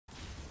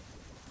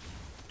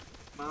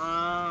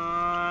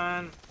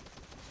on.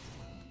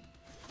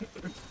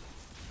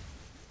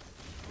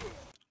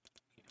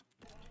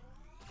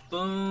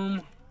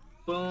 Boom.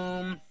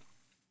 Boom.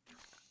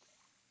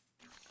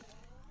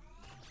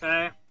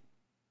 Okay.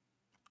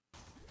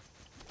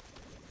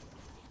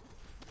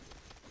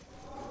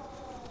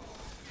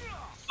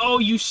 Oh,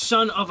 you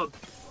son of a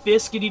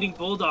biscuit-eating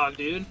bulldog,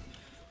 dude.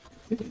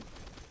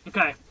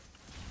 Okay.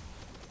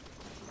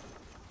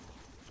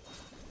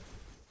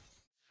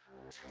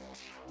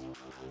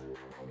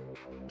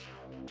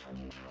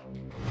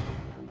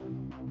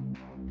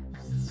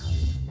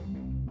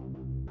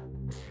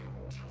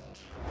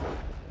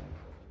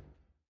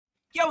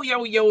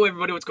 Yo,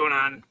 everybody, what's going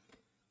on?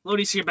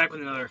 Lodious here, back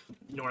with another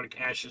Nordic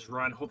Ashes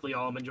run. Hopefully,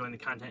 y'all have been enjoying the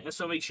content. And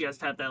so, make sure you guys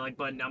tap that like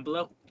button down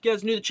below. If you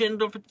guys are new to the channel,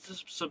 don't forget to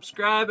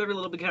subscribe. Every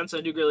little bit counts,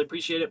 I do greatly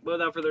appreciate it. But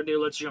without further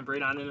ado, let's jump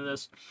right on into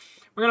this.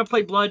 We're going to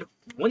play Blood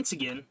once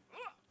again.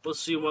 We'll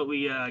see what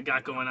we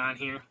got going on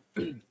here.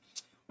 We're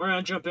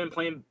going to jump in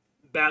playing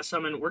Bat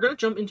Summon. We're going to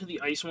jump into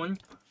the Ice one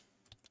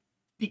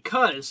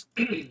because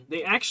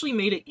they actually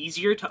made it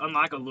easier to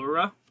unlock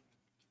Alruna.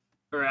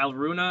 Or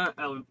Alruna,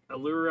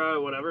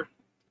 Alruna, whatever.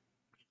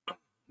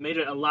 Made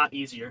it a lot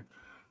easier.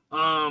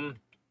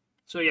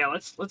 So yeah,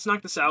 let's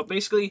knock this out.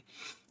 Basically,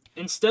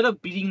 instead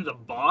of beating the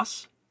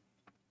boss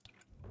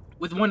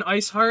with one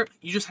ice heart,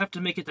 you just have to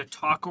make it to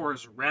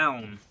Talkor's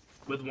realm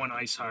with one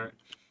ice heart,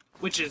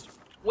 which is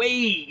way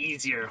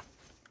easier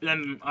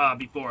than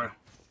before.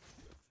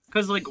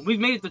 Because like we've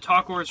made it to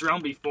Talkor's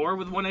realm before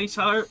with one ice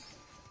heart.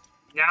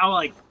 Now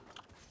like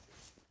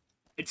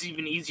it's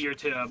even easier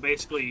to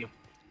basically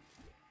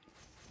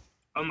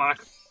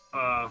unlock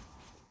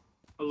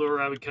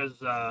Alruna because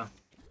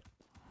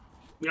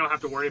we don't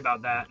have to worry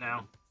about that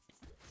now,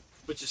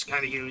 which is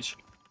kind of huge.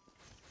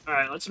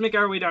 Alright, let's make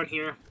our way down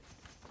here.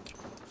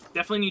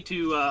 Definitely need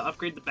to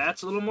upgrade the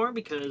bats a little more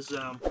because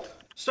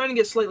starting to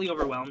get slightly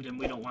overwhelmed and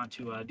we don't want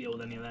to deal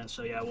with any of that.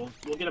 So yeah, we'll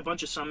get a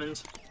bunch of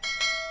summons.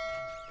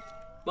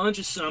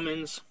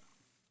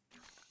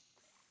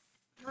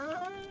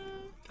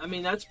 I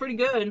mean, that's pretty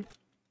good.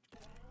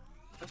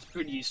 That's a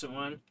pretty decent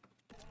one.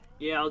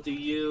 Yeah, I'll do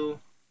you.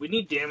 We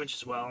need damage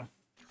as well.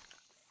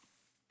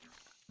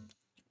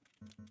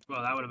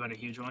 Well, that would have been a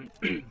huge one.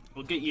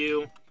 We'll get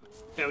you.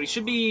 Yeah, we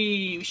should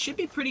be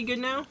pretty good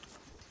now.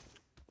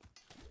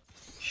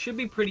 Should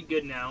be pretty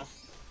good now.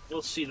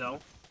 We'll see though.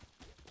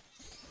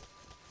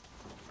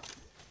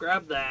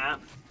 Grab that.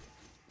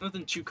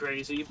 Nothing too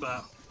crazy,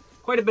 but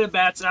quite a bit of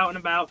bats out and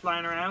about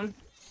flying around.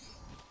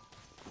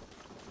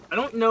 I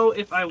don't know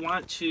if I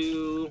want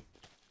to.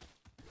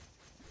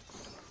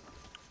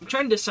 I'm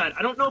trying to decide.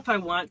 I don't know if I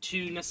want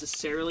to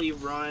necessarily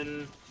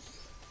run.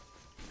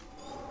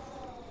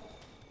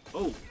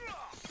 Oh.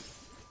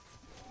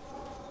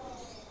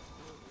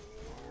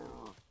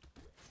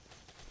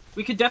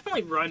 We could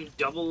definitely run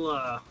double,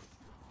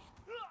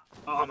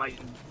 Oh my,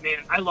 man,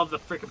 I love the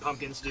freaking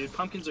pumpkins, dude.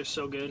 Pumpkins are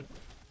so good.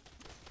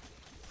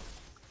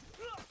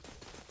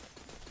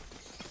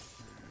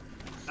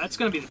 That's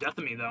gonna be the death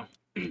of me, though.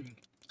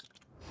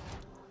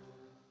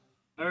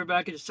 Every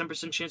back at a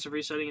 10% chance of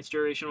resetting its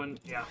duration when,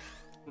 yeah.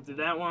 We'll do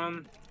that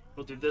one.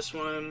 We'll do this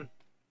one.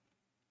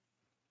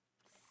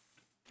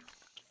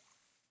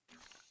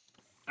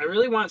 I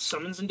really want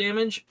summons and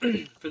damage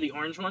for the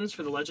orange ones,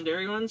 for the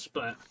legendary ones,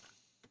 but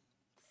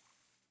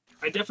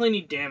I definitely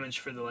need damage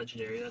for the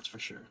legendary, that's for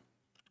sure.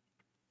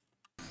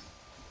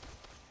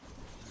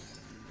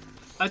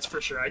 That's for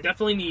sure. I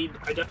definitely need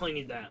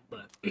that,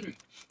 but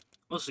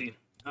we'll see.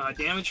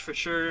 Damage for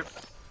sure.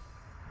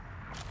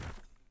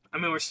 I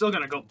mean, we're still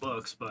gonna go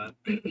books, but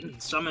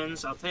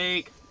summons I'll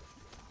take.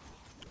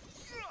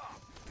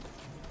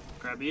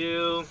 Grab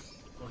you.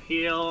 We'll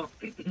heal.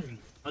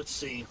 Let's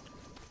see.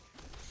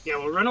 Yeah,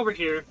 we'll run over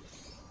here.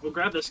 We'll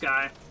grab this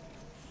guy.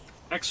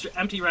 Extra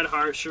empty red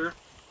heart, sure.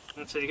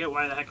 I'll take it.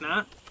 Why the heck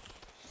not?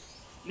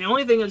 The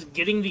only thing is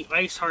getting the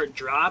ice heart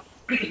drop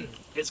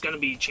is going to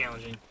be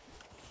challenging.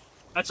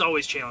 That's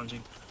always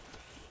challenging.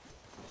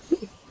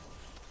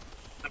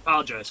 I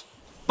apologize.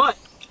 But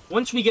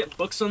once we get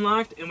books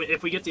unlocked, and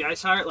if we get the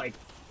ice heart, like,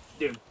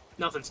 dude,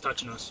 nothing's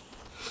touching us.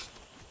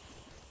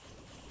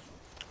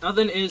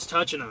 Nothing is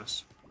touching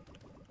us.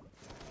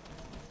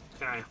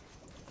 Okay.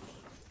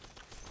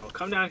 We'll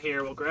come down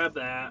here. We'll grab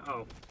that.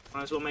 Oh,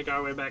 might as well make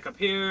our way back up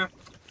here.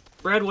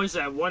 Bread, what is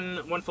that?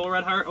 One full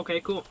red heart? Okay,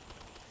 cool.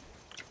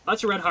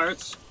 Lots of red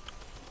hearts.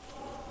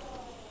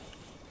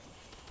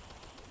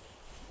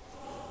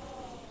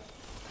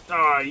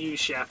 Oh, you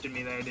shafted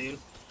me there, dude.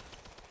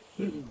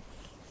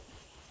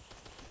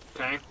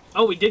 Okay.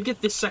 Oh, we did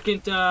get this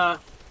second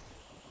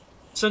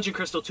Ascension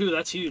Crystal, too.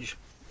 That's huge.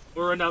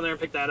 We'll run down there and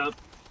pick that up.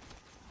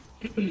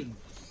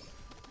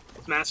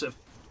 It's massive.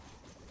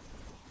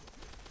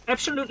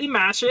 Absolutely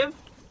massive.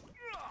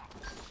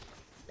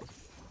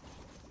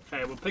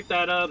 Okay, we'll pick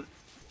that up.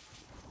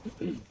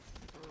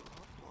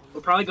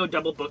 We'll probably go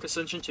double book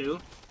Ascension, too.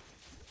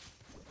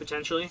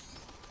 Potentially.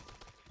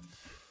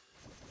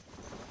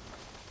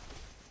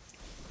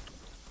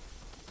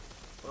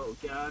 Oh,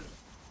 God.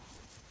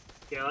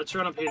 Yeah, let's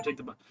run up here and take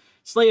the...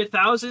 Slay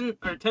 1,000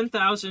 or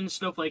 10,000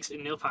 snowflakes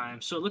in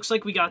Niflheim. So it looks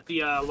like we got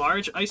the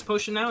large ice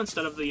potion now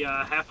instead of the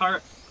half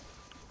heart,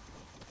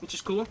 which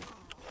is cool.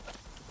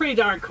 Pretty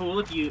darn cool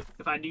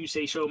if I do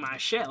say so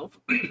myself.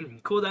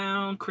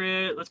 Cooldown,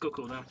 crit. Let's go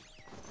cooldown.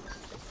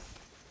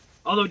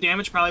 Although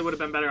damage probably would have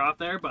been better off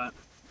there, but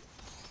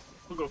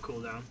we'll go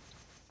cooldown.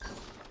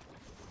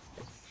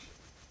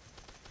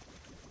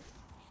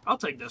 I'll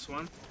take this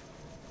one.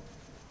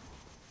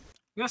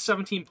 We got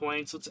 17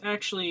 points. Let's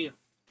actually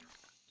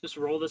just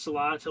roll this a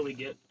lot until we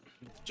get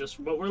just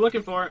what we're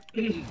looking for.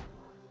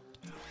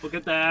 We'll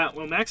get that.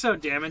 We'll max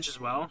out damage as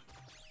well.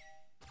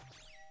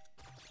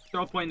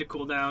 Throw a point into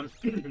cooldown.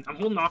 I'm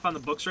holding off on the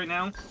books right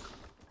now.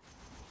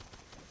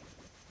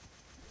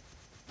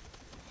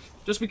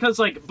 Just because,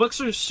 like, books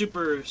are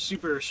super,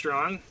 super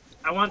strong.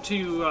 I want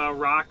to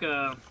rock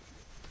I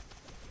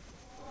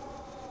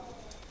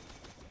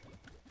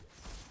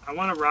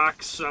want to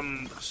rock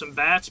some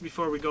bats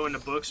before we go into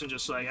books and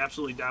just, like,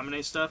 absolutely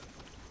dominate stuff.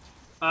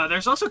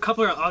 There's also a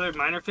couple of other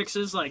minor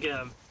fixes, like,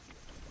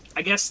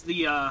 I guess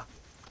the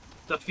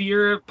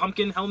fear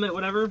pumpkin helmet,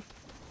 whatever,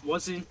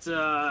 wasn't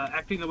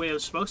acting the way it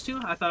was supposed to.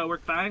 I thought it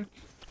worked fine.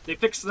 They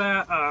fixed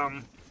that.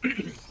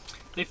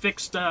 They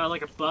fixed,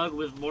 like, a bug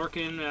with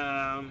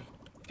Lorcan.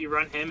 If you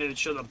run him, it would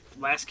show the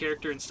last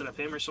character instead of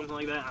him or something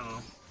like that. I don't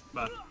know.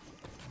 But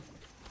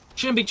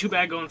shouldn't be too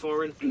bad going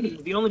forward.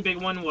 The only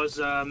big one was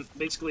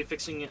basically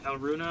fixing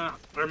Alruna,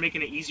 or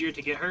making it easier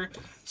to get her.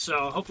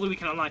 So hopefully we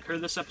can unlock her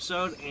this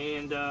episode.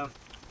 And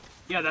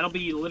yeah, that'll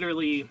be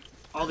literally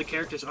all the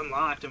characters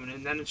unlocked. I mean,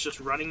 and then it's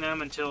just running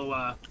them until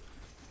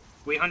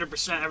we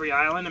 100% every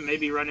island, and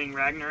maybe running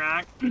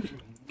Ragnarok,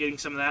 getting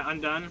some of that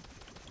undone.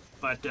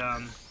 But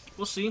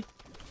we'll see.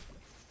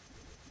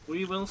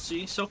 We will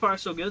see. So far,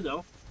 so good,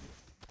 though.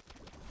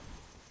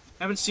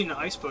 Haven't seen the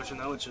ice potion,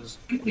 though, which is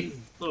a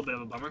little bit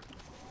of a bummer.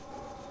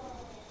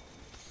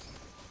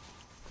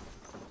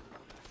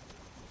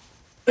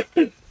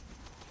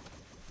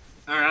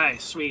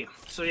 Alright, sweet.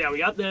 So, yeah, we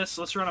got this.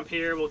 Let's run up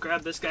here. We'll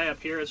grab this guy up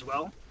here as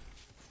well.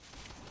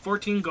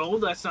 14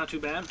 gold. That's not too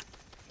bad.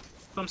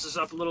 Bumps us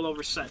up a little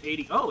over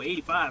 80. Oh,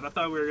 85. I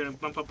thought we were going to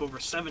bump up over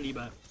 70,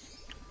 but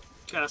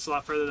got us a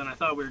lot further than I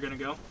thought we were going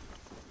to go.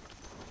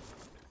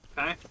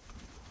 Okay.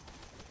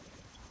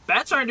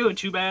 Bats aren't doing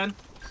too bad.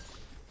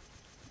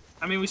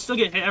 I mean, we still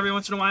get hit every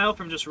once in a while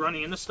from just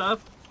running into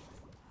stuff.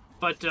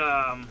 But,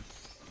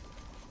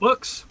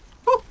 books.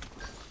 Whew.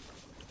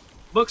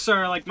 Books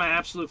are, like, my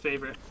absolute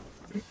favorite.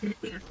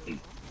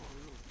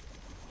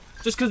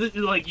 Just because,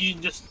 like, you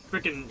just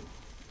freaking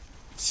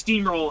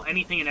steamroll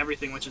anything and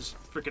everything, which is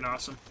freaking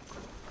awesome.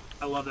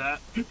 I love that.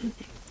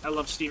 I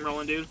love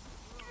steamrolling, dude.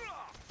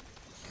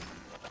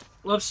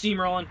 Love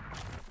steamrolling.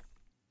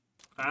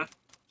 Huh?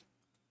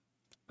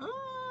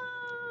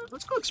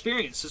 Let's go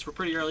experience, since we're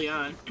pretty early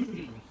on.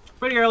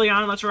 Pretty early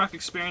on, let's rock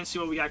experience, see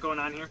what we got going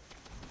on here.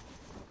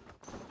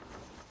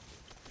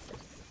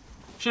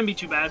 Shouldn't be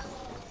too bad.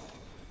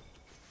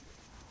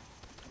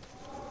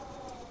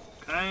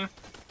 Okay.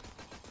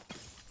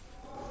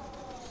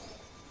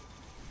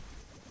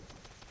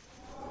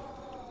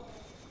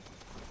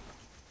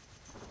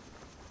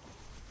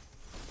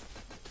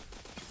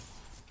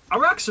 I'll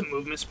rock some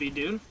movement speed,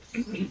 dude.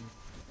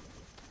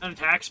 An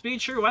attack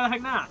speed? Sure, why the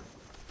heck not?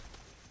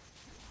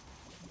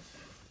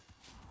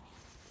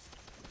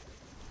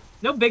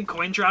 No big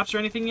coin drops or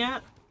anything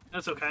yet.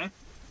 That's okay.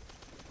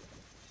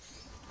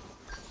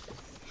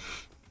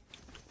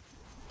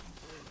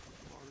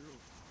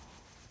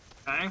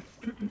 Okay.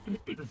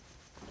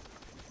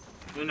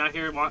 We're not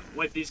here to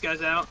wipe these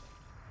guys out.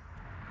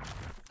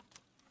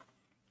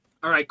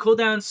 Alright,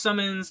 cooldown,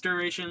 summons,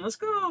 duration. Let's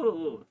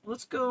go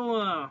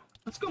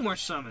more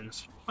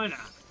summons. Why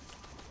not?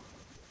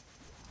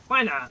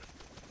 Why not?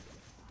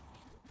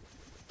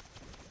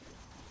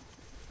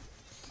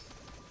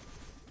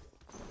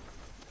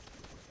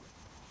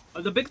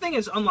 The big thing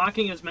is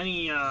unlocking as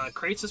many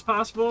crates as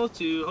possible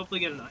to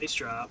hopefully get an ice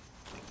drop.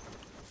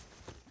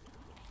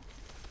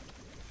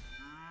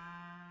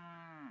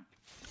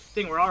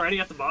 Dang, we're already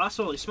at the boss?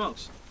 Holy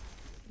smokes.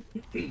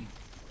 Okay.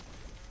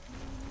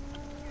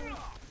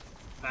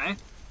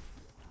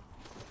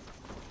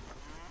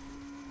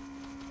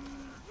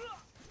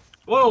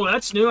 Whoa,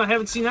 that's new. I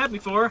haven't seen that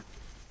before.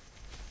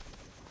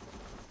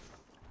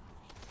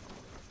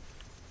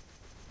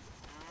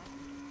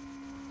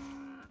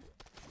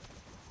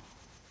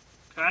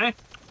 Okay.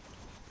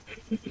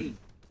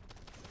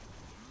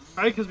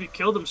 Probably because we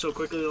killed him so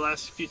quickly the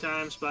last few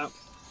times, but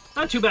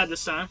not too bad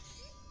this time.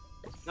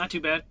 Not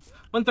too bad.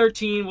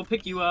 113, we'll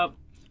pick you up.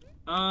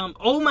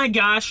 Oh my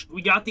gosh,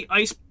 we got the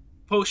ice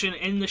potion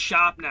in the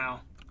shop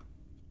now.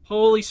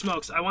 Holy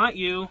smokes, I want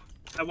you.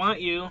 I want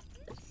you.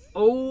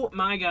 Oh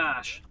my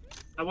gosh.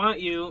 I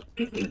want you.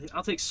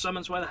 I'll take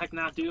summons, why the heck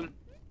not, dude?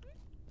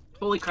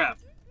 Holy crap.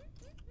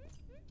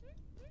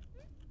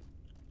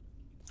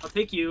 I'll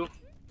take you.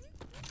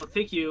 I'll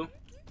take you.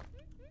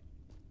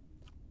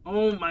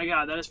 Oh my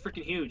god, that is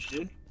freaking huge,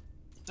 dude.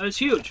 That is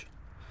huge.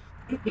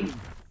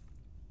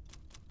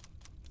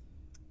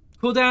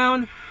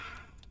 Cooldown.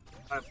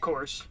 Of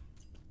course.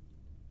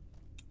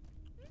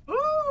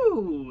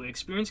 Ooh,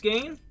 experience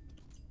gain.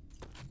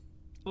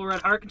 Full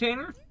red heart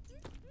container.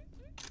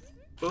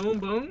 Boom,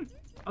 boom.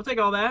 I'll take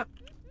all that.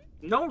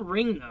 No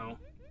ring, though.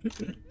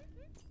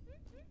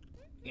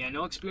 Yeah,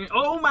 no experience.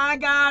 Oh my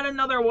god,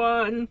 another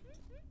one!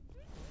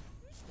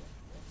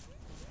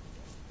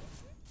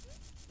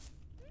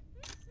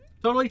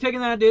 Totally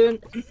taking that,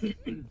 dude.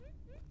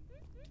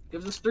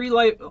 Gives us 3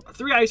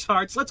 ice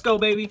hearts. Let's go,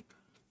 baby.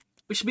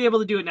 We should be able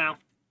to do it now.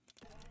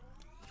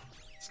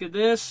 Let's get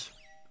this.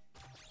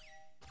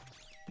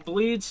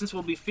 Bleed, since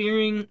we'll be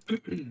fearing.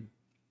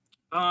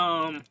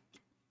 I'll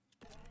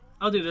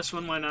do this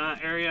one, why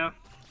not? Area.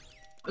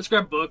 Let's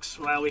grab books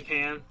while we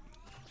can.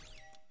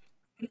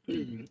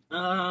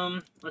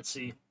 Let's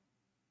see.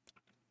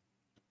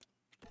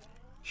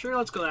 Sure,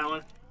 let's go that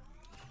one.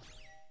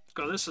 Let's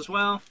go this as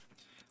well.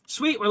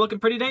 Sweet, we're looking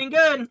pretty dang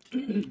good.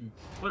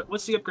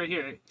 What's the upgrade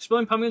here?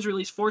 Exploding pumpkins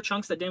release 4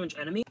 chunks that damage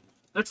enemy.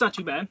 That's not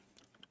too bad.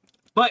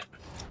 But,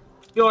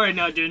 you already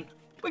know, dude.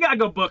 We gotta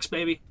go books,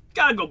 baby.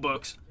 Gotta go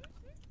books.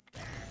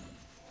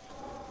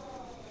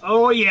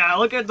 Oh yeah,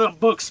 look at the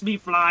books be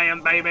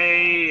flying,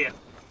 baby.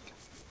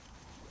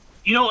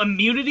 You know,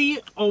 immunity?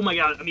 Oh my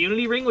god,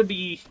 immunity ring would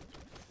be...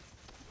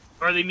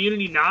 Or the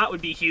immunity knot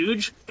would be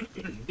huge.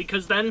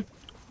 Because then,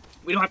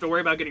 we don't have to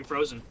worry about getting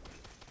frozen.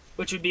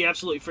 Which would be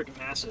absolutely freaking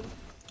massive.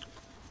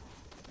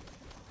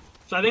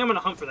 So I think I'm gonna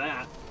hunt for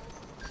that.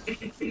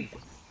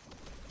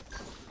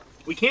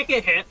 We can't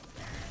get hit.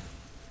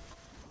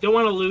 Don't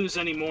want to lose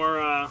any more,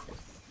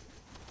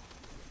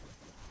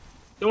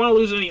 Don't want to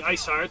lose any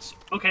ice hearts.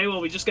 Okay, well,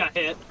 we just got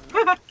hit.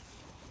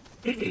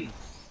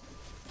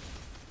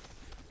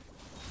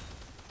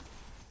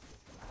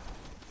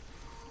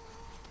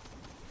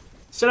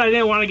 Said I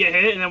didn't want to get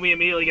hit, and then we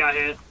immediately got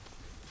hit.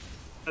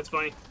 That's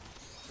funny.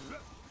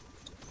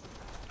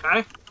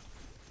 Okay.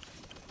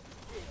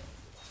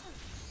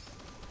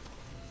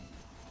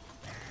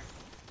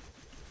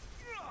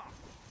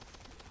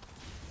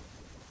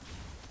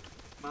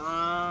 Come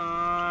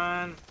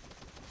on.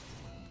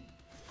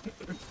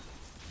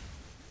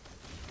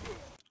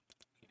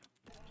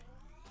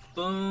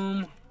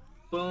 Boom.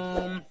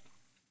 Boom.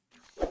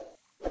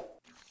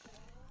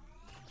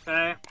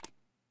 Okay.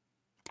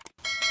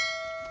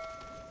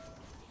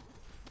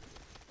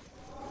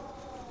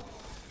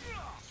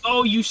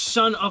 Oh, you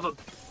son of a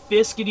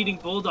biscuit-eating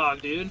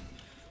bulldog, dude.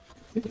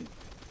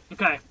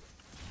 Okay.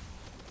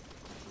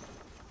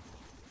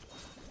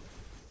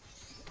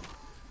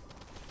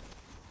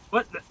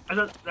 What? I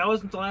thought that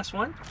wasn't the last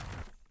one?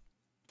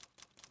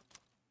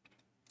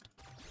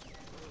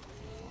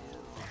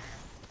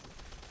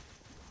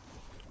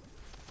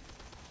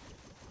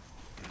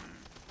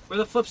 Where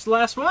the flip's the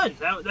last one?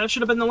 That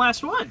should have been the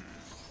last one.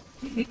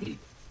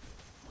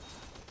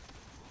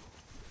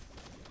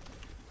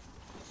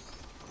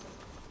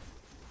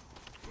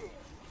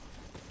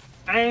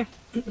 Okay.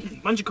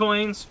 Bunch of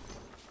coins.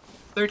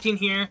 13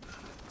 here.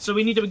 So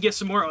we need to get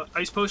some more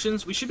ice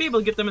potions. We should be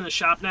able to get them in the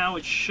shop now,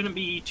 which shouldn't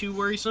be too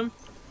worrisome.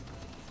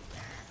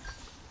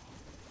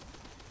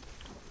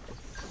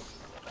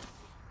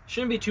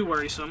 Shouldn't be too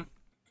worrisome.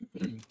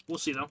 We'll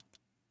see, though.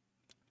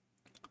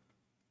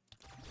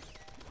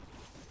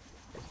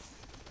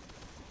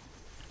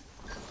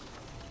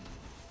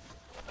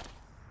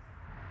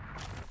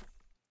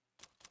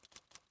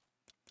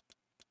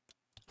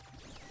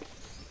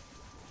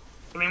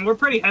 I mean, we're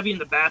pretty heavy in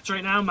the bats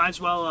right now. Might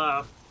as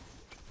well,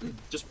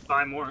 just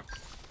buy more.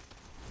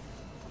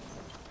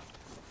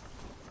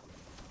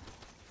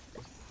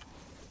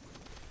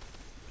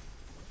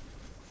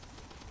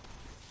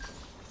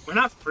 We're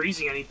not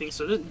freezing anything,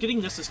 so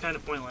getting this is kind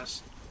of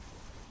pointless.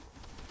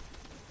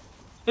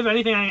 If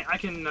anything, I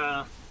can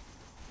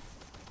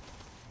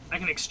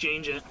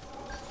exchange it.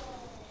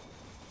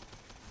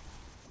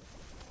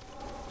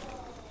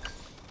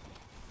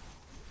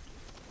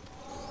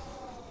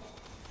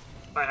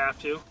 If I have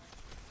to.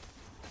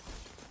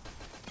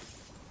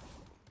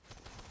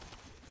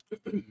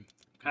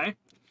 Okay.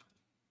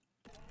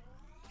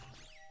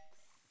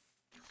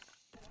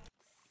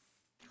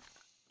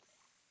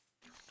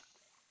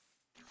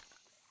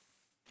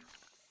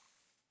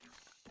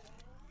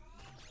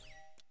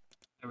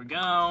 There we go.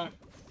 I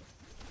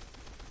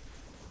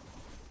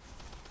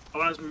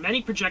want as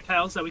many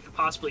projectiles that we could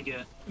possibly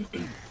get.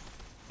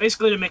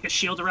 Basically to make a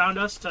shield around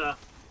us to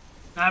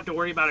not have to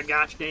worry about a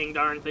gosh dang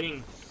darn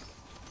thing.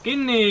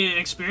 Getting the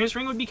experience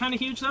ring would be kind of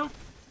huge, though.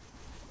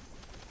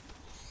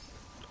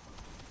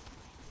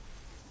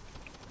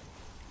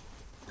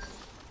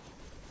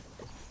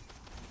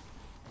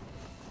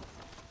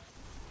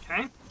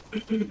 Okay.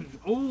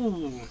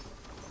 Ooh.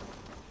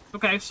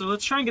 Okay, so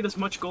let's try and get as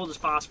much gold as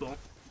possible.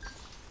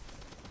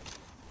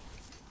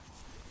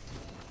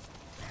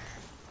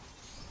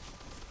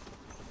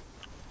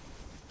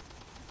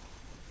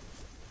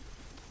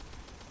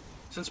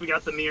 Since we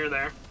got the mirror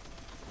there.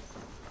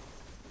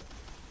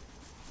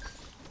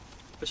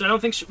 Which I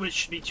don't think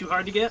should be too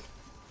hard to get.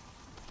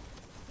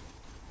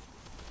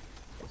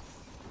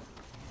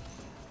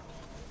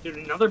 Dude,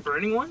 another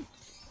burning one?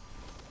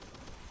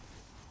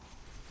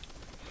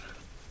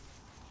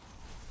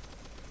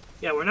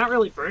 Yeah, we're not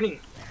really burning.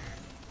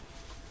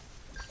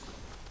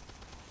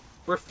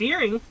 We're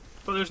fearing,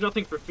 but there's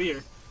nothing for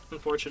fear,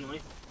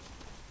 unfortunately.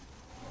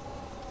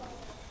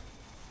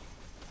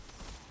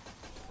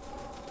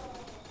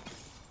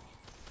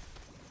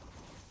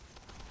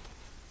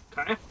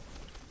 Okay.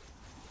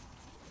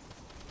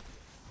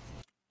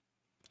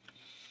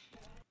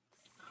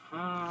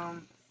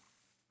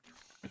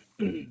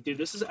 Dude,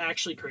 this is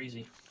actually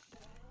crazy.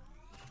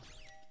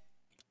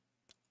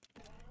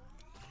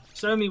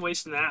 Instead of me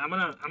wasting that, I'm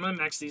gonna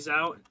max these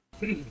out,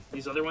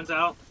 these other ones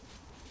out,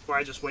 before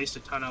I just waste a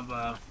ton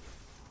of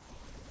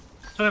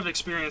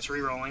experience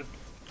re-rolling.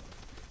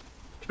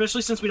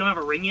 Especially since we don't have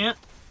a ring yet.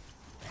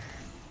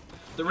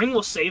 The ring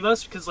will save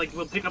us because like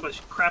we'll pick up a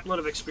crap load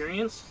of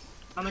experience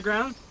on the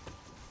ground.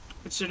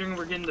 Considering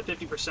we're getting the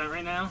 50%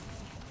 right now.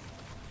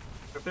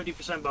 Or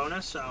 50%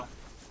 bonus, so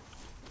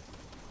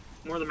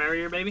more the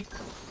merrier, baby.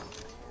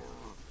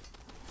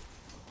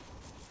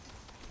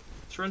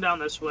 Let's run down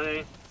this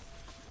way.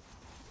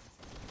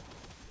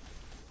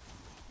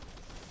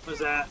 What is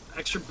that?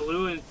 Extra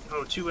blue and...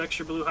 oh, 2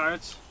 extra blue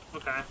hearts?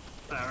 Okay,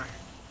 whatever.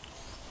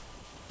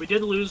 We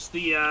did lose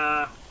the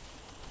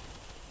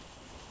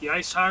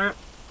ice heart.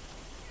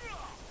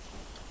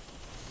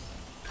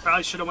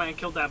 Probably should have went and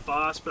killed that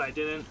boss, but I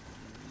didn't.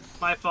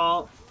 My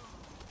fault.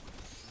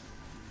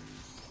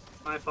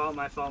 My fault,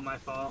 my fault, my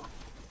fault.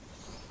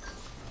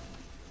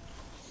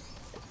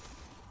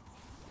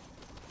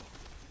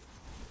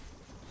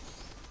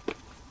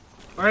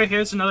 Alright,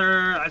 here's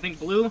another, I think,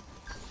 blue.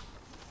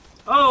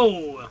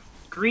 Oh!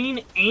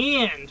 Green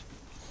and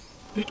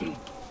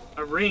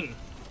a ring.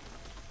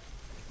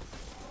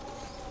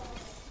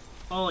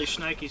 Holy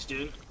shnikes,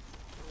 dude.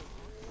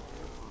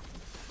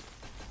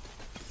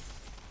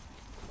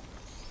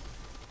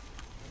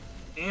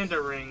 And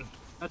a ring.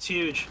 That's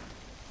huge.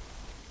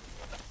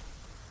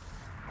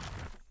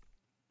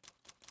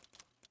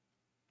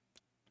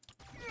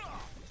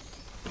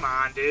 Come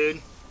on, dude.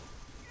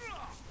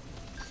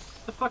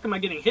 What the fuck am I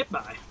getting hit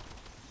by?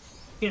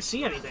 Can't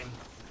see anything.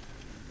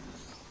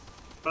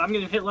 But I'm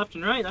getting hit left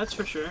and right, that's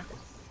for sure.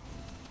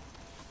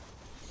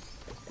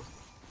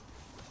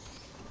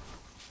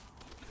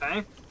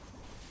 Okay.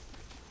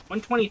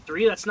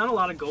 123, that's not a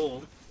lot of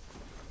gold.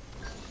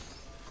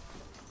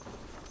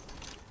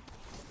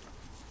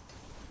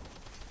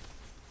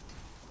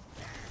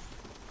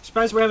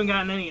 Surprised we haven't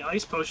gotten any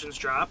ice potions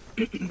drop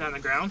on the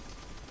ground.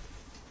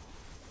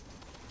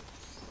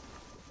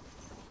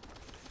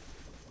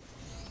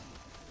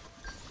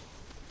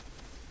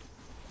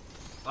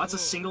 Lots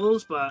of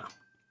singles, but...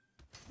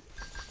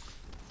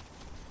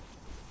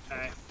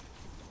 okay.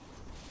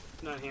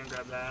 Go down here and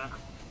grab that.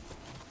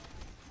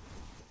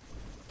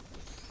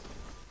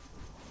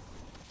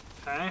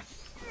 Okay.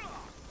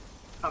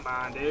 Come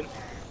on, dude.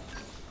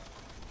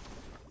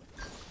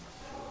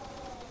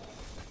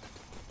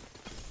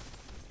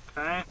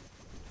 Okay.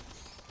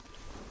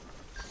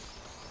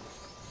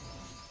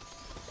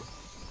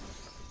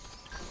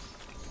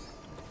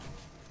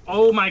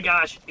 Oh my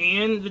gosh,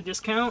 and the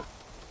discount?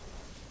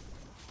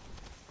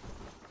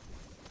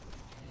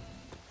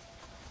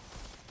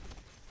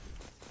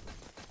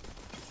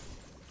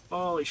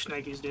 Holy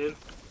shnikes, dude.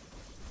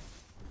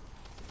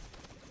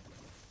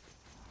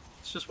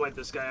 Let's just wipe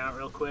this guy out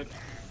real quick.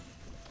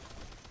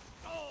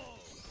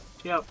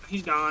 Yep,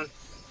 he's gone.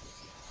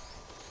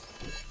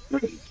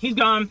 He's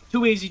gone.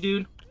 Too easy,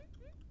 dude.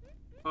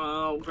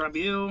 We'll grab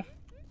you.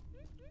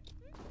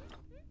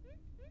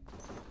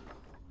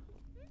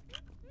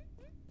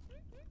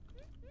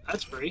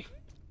 That's free.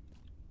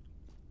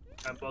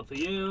 Grab both of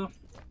you.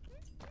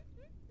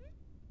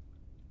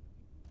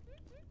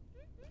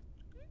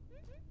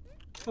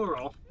 We'll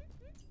roll.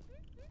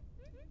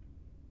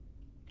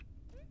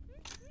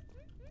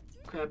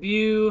 Grab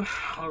you.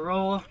 I'll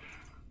roll.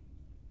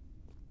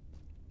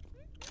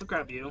 We'll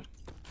grab you.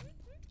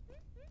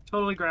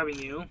 Totally grabbing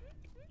you.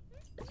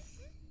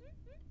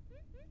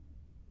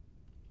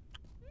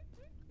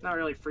 Not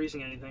really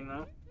freezing anything,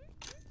 though.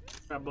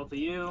 Grab both of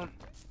you.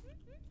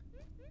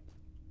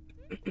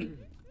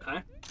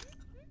 Okay.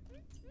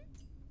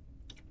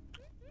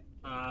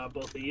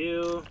 Both of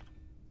you.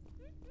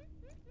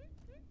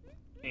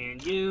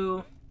 And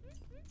you.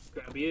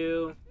 Grab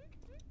you.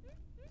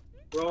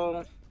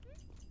 Roll.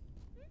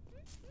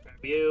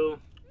 Grab you.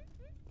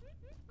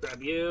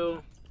 Grab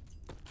you.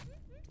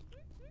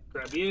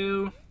 Grab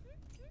you.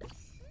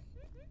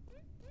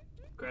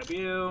 Grab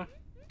you.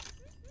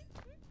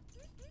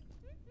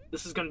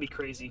 This is gonna be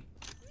crazy.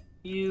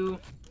 You,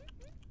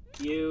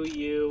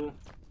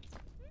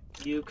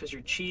 because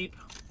you're cheap.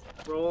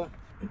 Roll.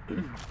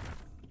 Let's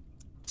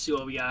see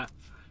what we got.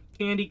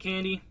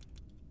 Candy.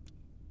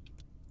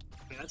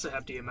 Yeah, that's a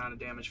hefty amount of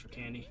damage for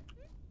candy.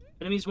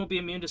 Enemies won't be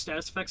immune to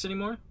status effects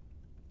anymore?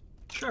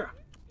 Sure.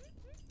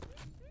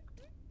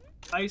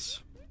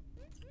 Ice.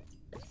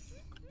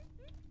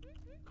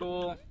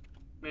 Cool.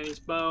 Manny's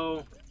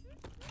bow.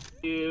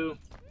 You.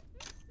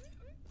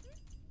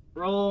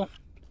 Roll.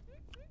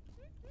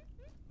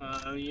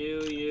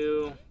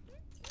 You.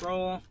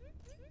 Roll.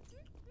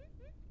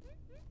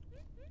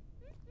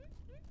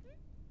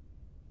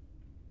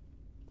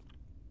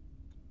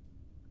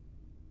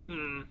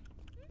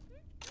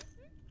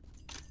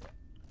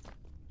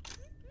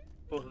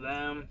 Both of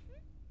them.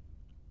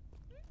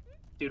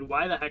 Dude,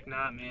 why the heck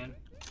not, man?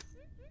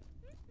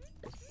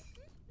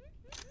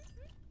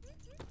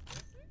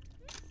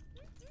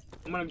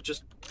 I'm gonna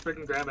just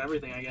freaking grab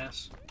everything, I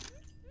guess.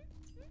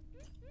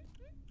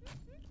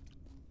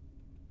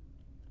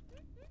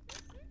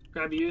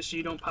 Grab you so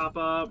you don't pop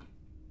up.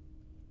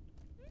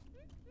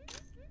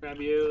 Grab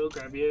you,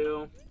 grab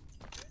you.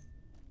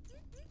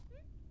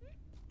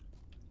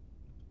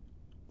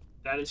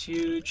 That is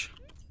huge.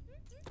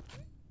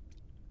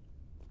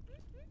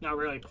 Not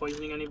really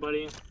poisoning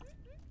anybody.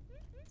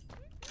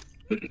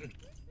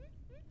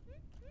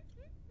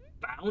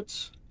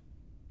 Bounce?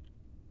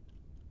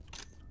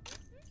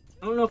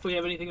 I don't know if we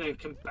have anything that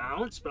can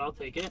bounce, but I'll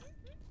take it.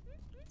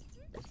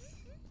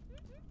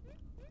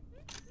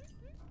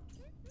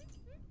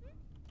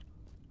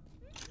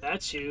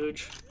 That's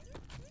huge.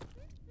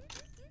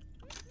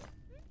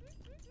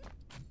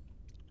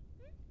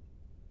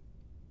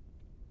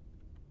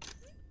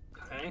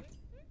 Okay.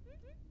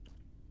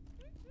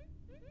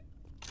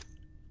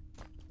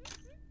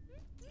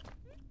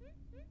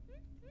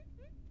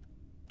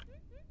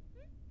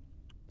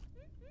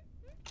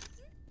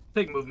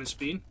 Take movement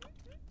speed.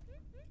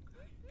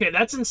 Okay,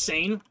 that's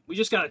insane. We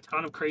just got a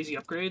ton of crazy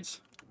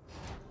upgrades.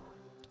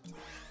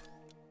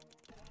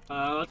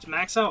 Let's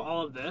max out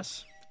all of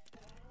this.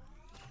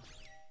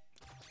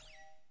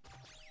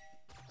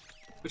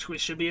 Which we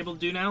should be able to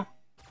do now.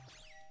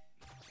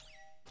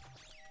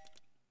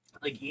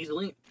 Like,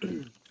 easily.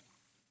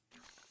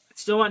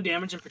 Still want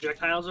damage and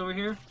projectiles over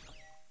here.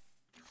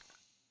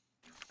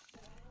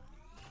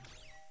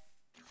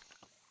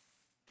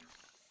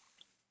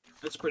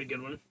 That's a pretty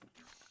good one.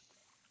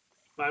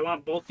 But I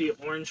want both the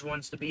orange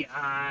ones to be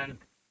on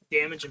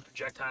damage and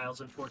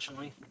projectiles,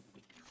 unfortunately.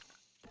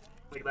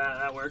 Like that,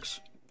 that works.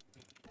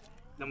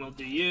 Then we'll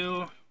do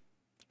you.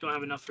 Don't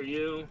have enough for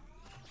you.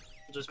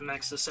 We'll just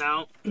max this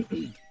out.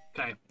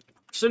 Okay.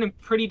 Sitting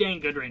pretty dang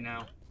good right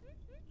now.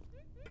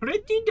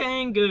 Pretty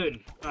dang good.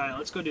 Alright,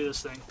 let's go do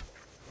this thing.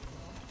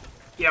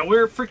 Yeah,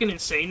 we're freaking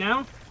insane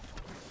now.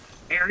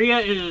 Area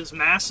is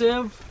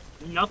massive.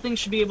 Nothing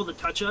should be able to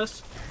touch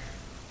us.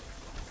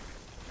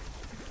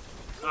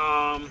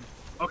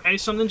 Okay,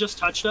 something just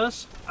touched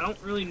us. I don't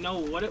really know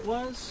what it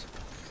was.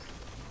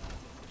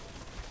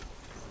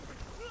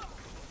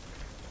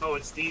 Oh,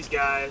 it's these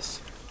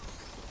guys.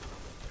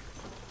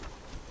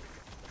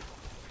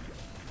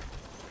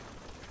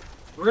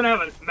 We're gonna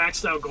have a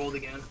maxed out gold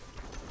again.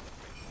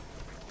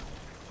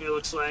 It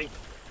looks like.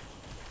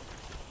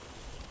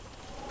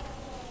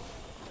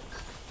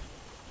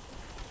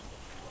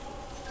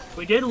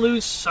 We did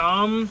lose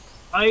some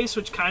ice,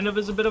 which kind of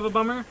is a bit of a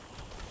bummer.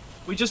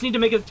 We just need to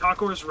make it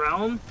Takor's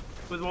Realm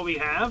with what we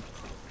have.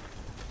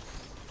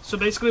 So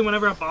basically,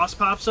 whenever a boss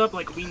pops up,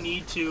 like, we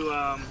need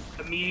to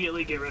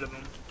immediately get rid of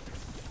him.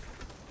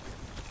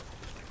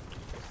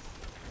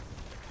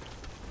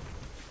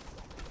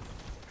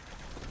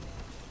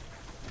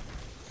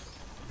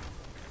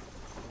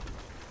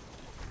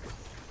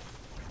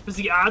 Because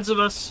the odds of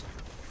us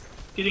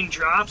getting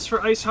drops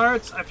for Ice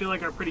Hearts, I feel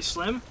like, are pretty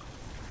slim.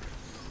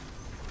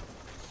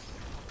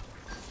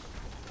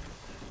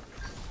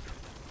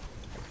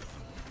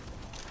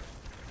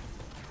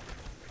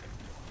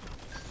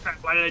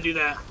 Crap, why did I do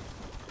that?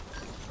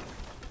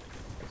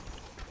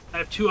 I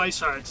have 2 Ice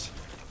Hearts.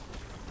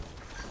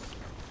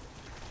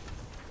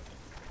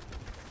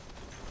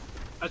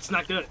 That's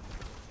not good.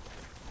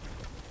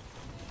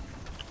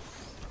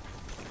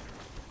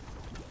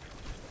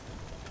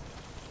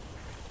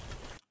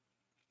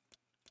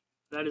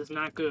 That is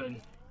not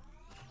good.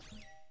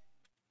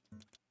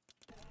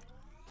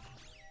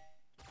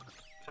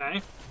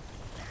 Okay.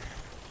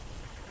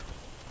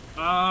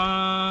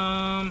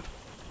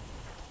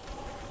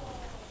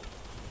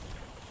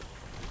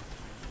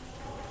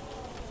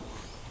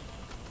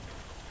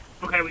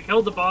 Okay, we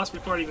killed the boss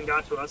before it even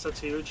got to us.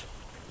 That's huge.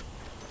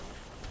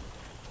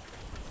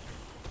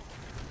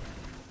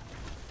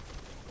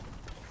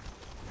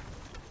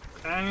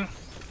 Okay.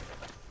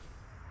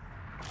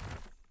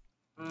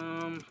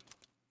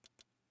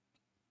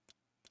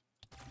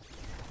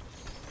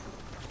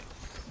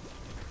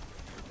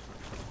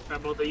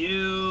 Grab both of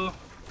you.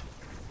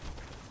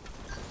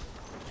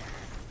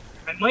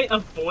 I might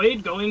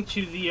avoid going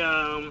to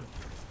the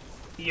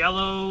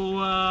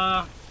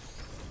yellow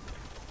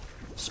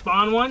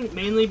spawn one,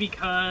 mainly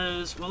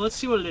because, well, let's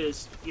see what it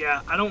is.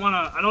 Yeah, I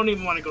don't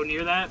even want to go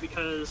near that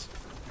because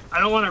I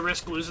don't want to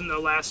risk losing the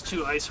last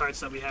 2 Ice Hearts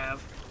that we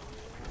have.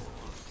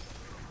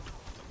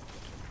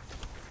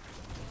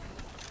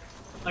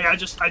 Like, I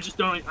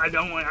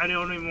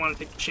don't even want to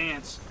take the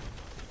chance.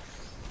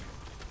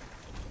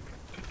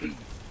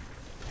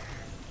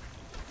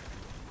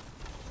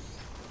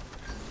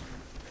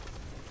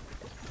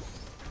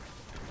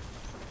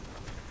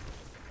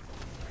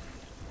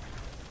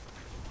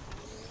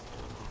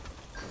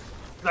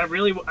 I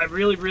really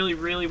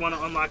want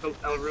to unlock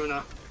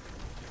Alruna.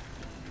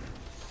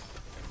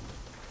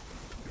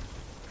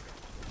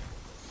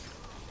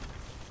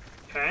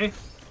 Okay.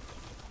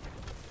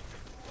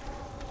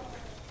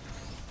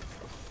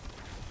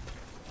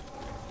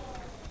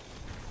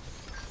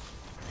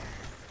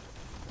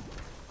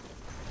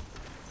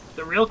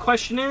 The real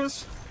question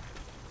is,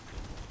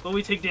 will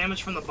we take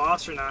damage from the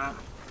boss or not?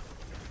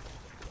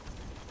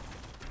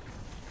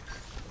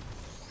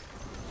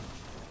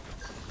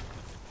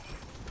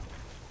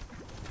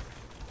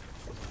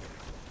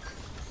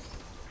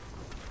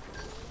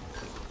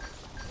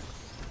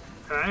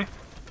 Okay.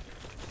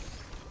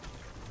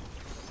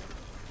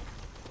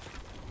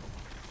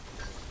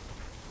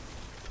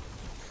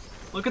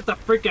 Look at the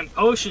freaking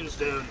potions,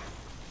 dude.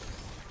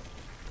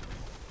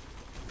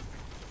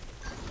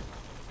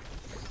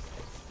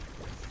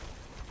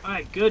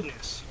 My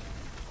goodness.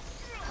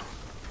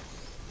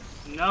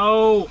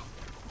 No.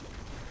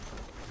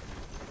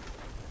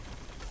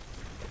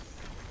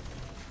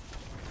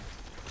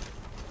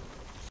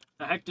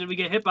 The heck did we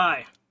get hit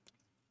by?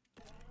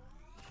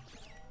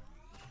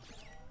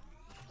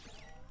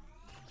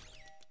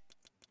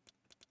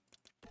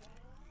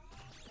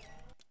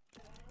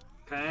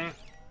 Okay.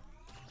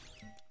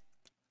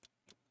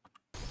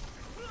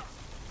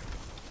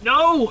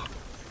 No!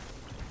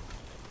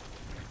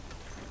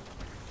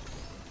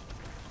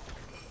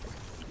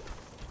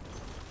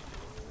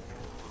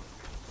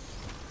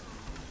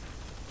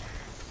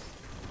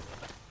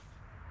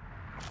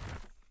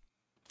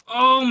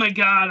 Oh my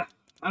god.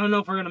 I don't know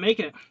if we're gonna make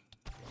it.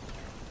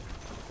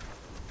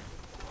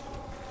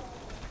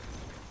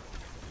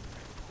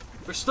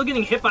 We're still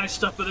getting hit by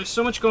stuff, but there's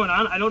so much going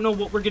on, I don't know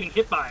what we're getting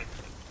hit by.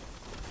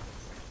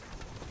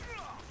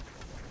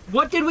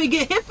 What did we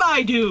get hit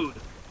by, dude?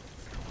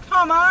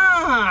 Come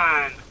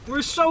on!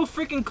 We're so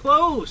freaking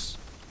close.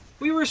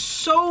 We were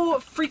so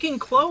freaking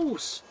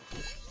close.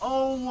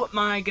 Oh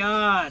my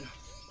god.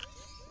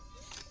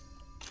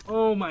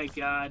 Oh my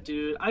god,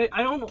 dude. I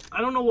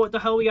don't know what the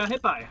hell we got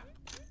hit by.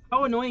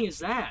 How annoying is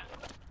that?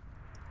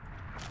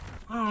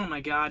 Oh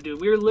my god,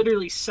 dude. We were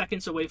literally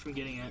seconds away from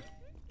getting it.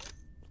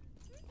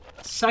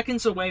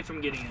 Seconds away from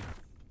getting it.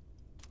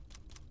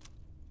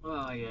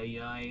 Ay, ay,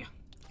 ay.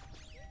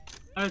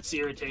 That's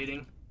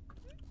irritating.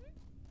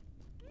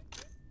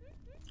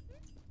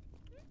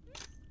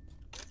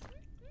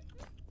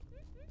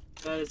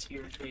 That is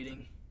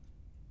irritating.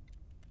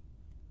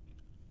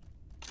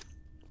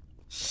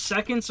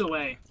 Seconds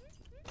away.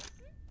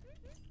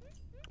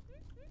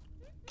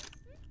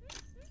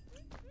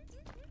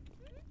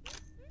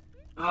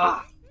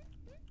 Ah.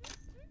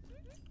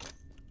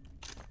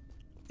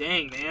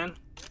 Dang, man.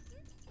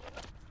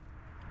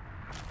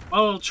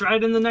 Well, we'll try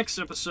it in the next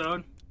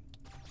episode.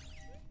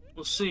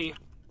 We'll see.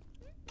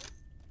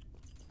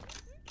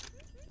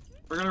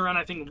 We're gonna run,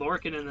 I think,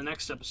 Lorcan in the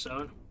next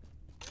episode.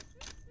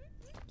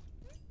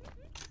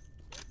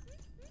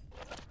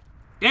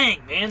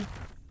 Dang, man.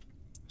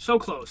 So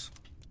close.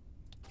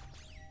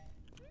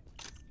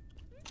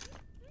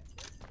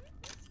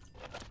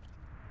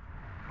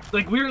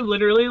 Like, we were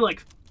literally,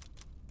 like,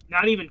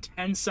 not even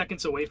 10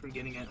 seconds away from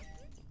getting it.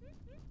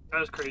 That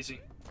was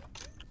crazy.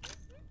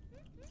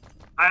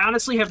 I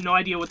honestly have no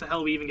idea what the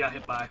hell we even got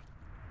hit by.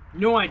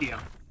 No idea.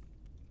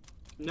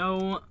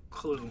 No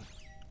clue.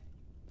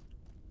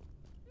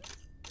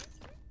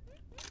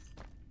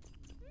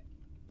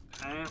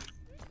 Okay.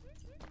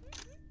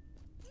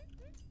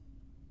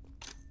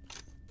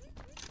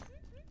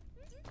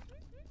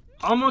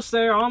 Almost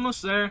there,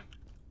 almost there.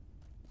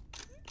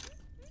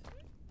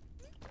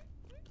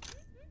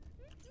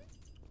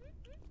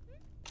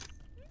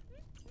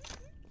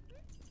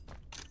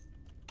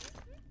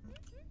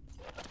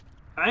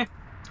 Okay.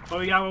 What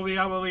we got, what we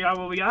got, what we got,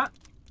 what we got?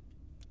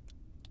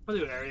 We'll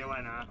do an area,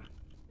 why not?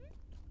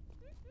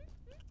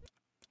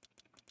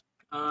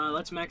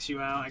 Let's max you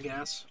out, I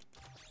guess.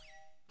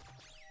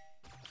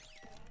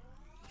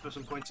 Throw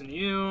some points into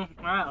you.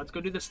 Alright, let's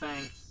go do this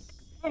thing.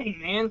 Hey,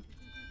 man.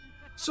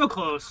 So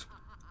close.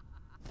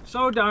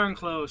 So darn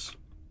close.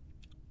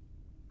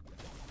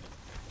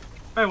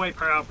 I wipe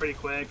her out pretty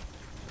quick.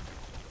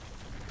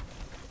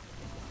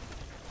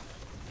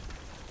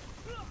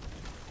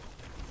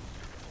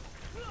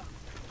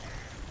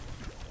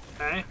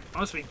 Okay,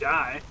 unless we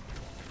die.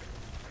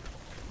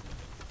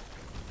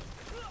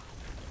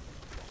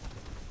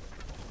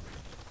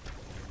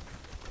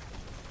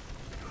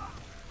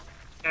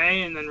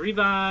 Okay, and then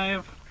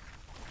revive.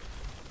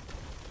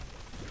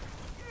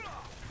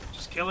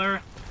 Just kill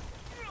her.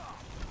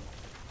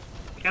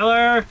 Kill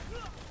her!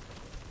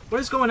 What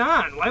is going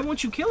on? Why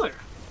won't you kill her?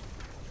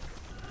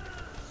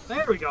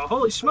 There we go.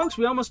 Holy smokes,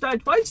 we almost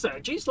died twice there.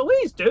 Jeez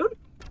Louise, dude.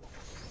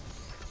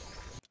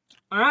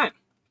 Alright.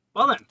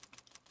 Well then.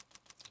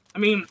 I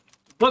mean,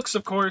 books,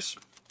 of course.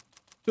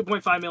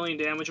 2.5 million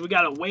damage. We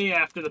got it way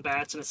after the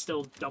bats, and it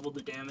still doubled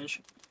the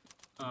damage.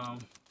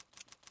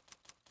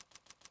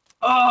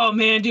 Oh,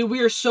 man, dude, we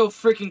are so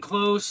freaking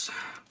close.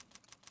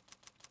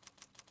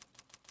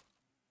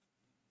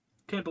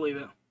 Can't believe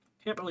it.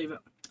 Can't believe it.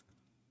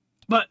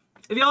 But,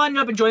 if y'all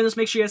ended up enjoying this,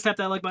 make sure you guys tap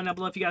that like button down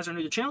below. If you guys are new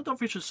to the channel, don't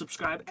forget to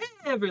subscribe.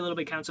 Every little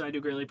bit counts, and I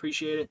do greatly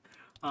appreciate it.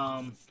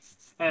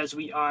 As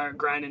we are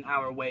grinding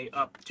our way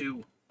up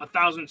to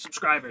 1,000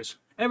 subscribers.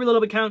 Every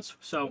little bit counts,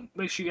 so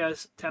make sure you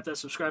guys tap that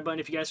subscribe button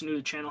if you guys are new to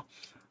the channel.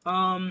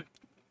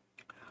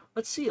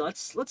 Let's see,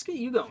 let's get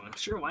you going.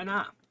 Sure, why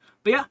not?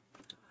 But yeah,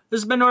 This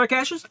has been Nordic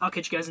Ashes. I'll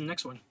catch you guys in the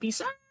next one. Peace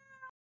out.